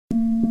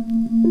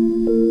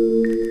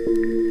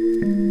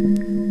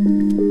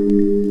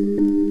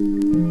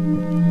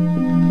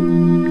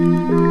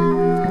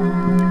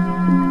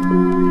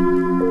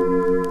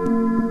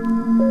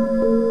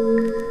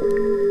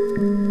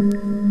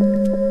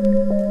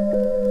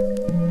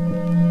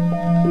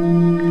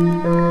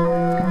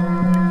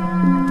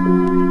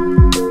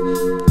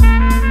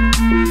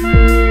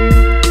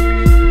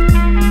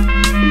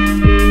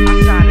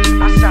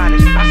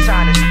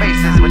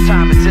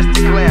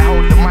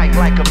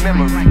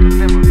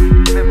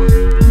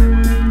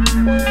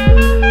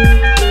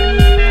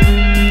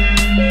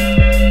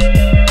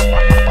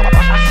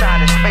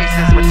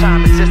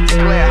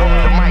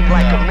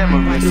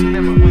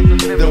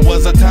There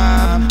was a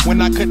time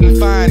when I couldn't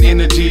find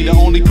energy. The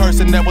only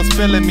person that was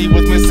feeling me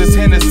was Mrs.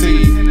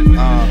 Hennessy.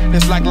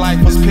 It's like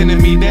life was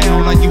pinning me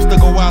down. I used to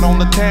go out on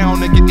the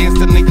town and get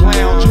instantly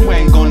clowned. You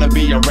ain't gonna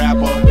be a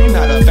rapper, you're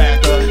not a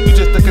factor. You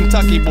just a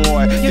Kentucky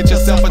boy, get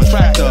yourself a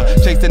tractor.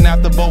 Chasing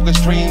after bogus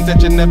dreams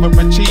that you never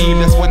achieved.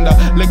 That's when the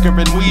liquor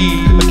and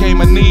weed became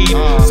a need.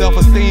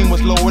 Self-esteem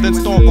was lower than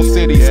Storkle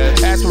cities.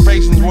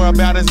 Aspirations were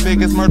about as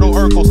big as Myrtle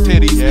Urkel's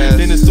titties.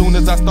 Then as soon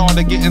as I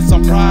started getting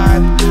some pride,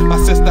 my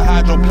sister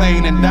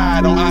hydroplaned and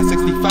died on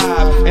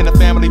I-65. In a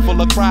family full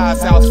of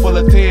cries, house full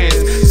of tears.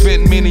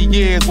 Spent many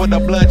years with a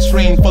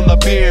bloodstream full of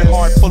beer,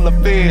 heart full of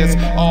fears.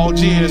 All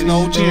jeers,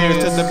 no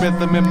cheers to the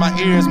rhythm in my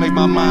ears, make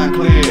my mind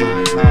clear.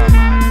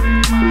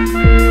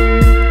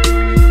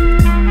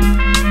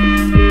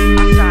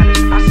 I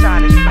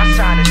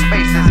shine in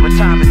spaces where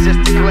time is just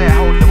a glare.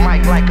 Hold the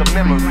mic like a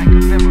memory.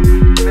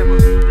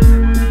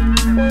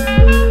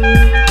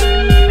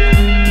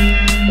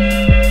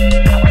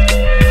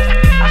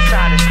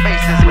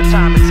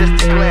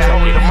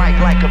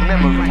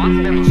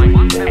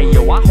 Hey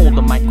yo, I hold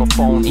the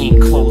microphone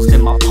enclosed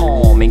in my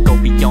palm and go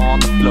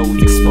beyond the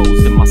flows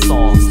exposed in my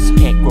songs.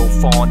 Can't grow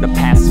fond of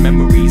past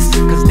memories,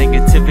 cause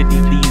negativity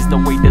leads the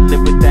way to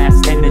live with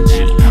vast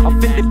energy.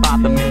 Offended by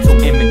the mental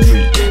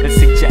imagery that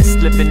suggests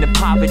living in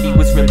poverty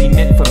was really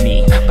meant for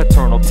me.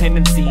 Paternal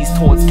tendencies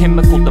towards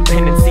chemical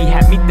dependency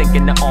had me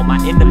thinking that all my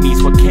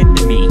enemies were kin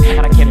to me.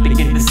 And I can't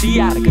begin to see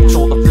how to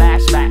control the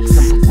flashbacks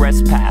and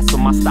progress past. So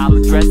my style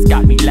of dress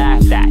got me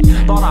laughed at.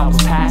 Thought I was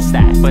past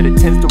that, but it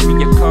tends to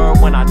reoccur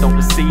when I don't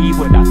receive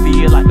what I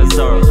feel I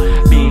deserve.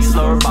 Being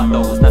slurred by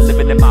those not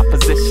living in my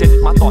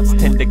position, my thoughts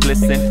tend to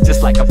glisten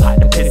just like a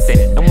pot of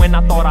piston. And when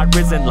I thought I'd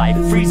risen, life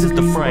freezes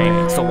the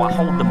frame. So I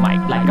hold the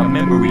mic like a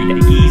memory to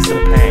ease the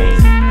pain.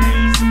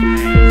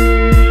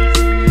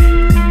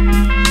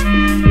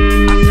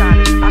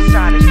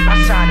 I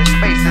shine in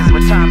spaces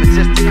where time is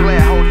just a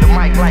glare. Hold the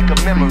mic like a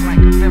memory.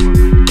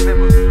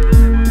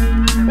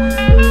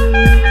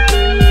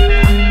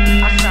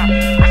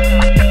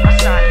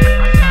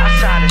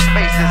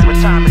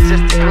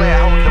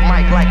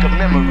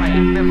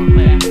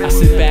 I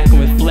sit back and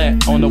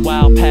reflect on the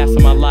wild past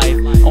of my life,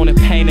 on the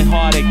pain and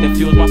heartache that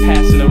fuels my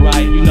passion to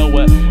write. You know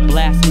what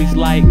blasphemy's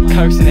like,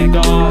 cursing at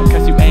God,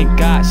 cause you ain't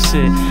got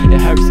shit. It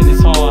hurts and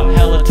it's hard.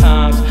 Hella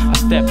times I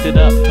stepped it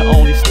up to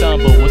only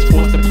stumble. Was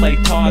forced to play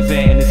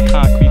Tarzan in this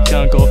concrete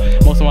jungle.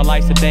 Most of my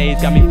life's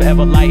days got me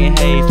forever light and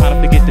haze, trying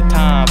to forget the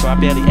times where I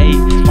barely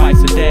ate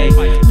twice a day,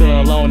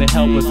 feeling alone and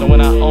helpless. And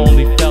when I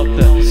only felt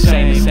the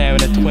shame of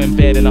sharing a twin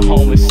bed in a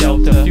homeless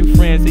shelter. A few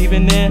friends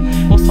even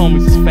then, most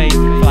homies is fake.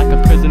 Feel like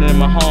a prisoner in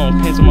my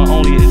home, pins on my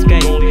only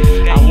escape.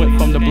 I went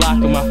from the block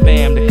with my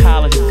fam to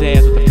college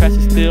exams, but the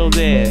pressure's still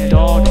there.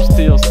 Dog, I'm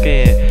still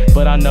scared,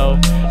 but I know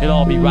it'll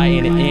all be right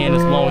in the end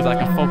as long as I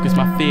can focus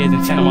my fears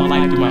and channel my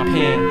life through my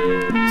pen.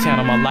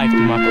 Channel my life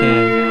through my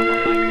pen.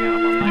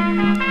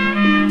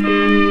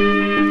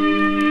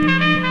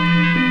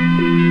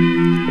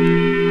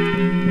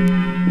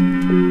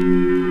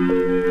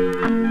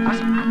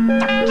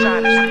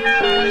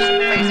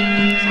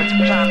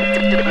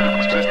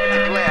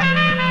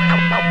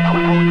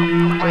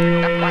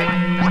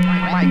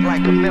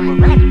 Like a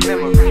memory.